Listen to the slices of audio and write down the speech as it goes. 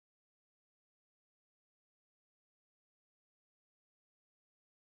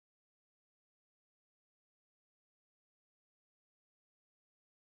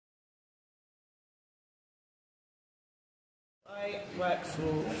I work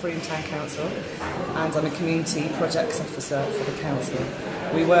for Frome Town Council and I'm a Community Projects Officer for the Council.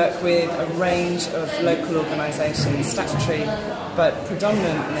 We work with a range of local organisations, statutory but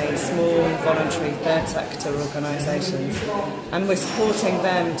predominantly small, voluntary, third sector organisations, and we're supporting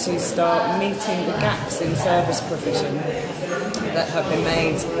them to start meeting the gaps in service provision that have been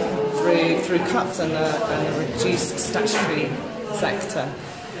made through cuts and a reduced statutory sector.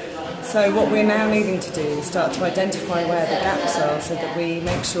 So what we're now needing to do is start to identify where the gaps are so that we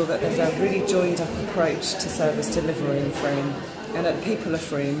make sure that there's a really joined up approach to service delivery in Frome, and that people of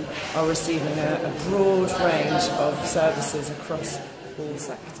Frome are receiving a broad range of services across all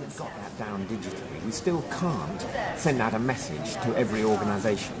sectors. We've got that down digitally. We still can't send out a message to every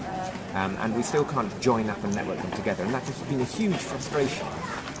organisation, and we still can't join up and network them together, and that has been a huge frustration,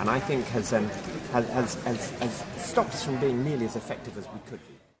 and I think has stopped us from being nearly as effective as we could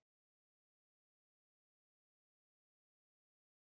be.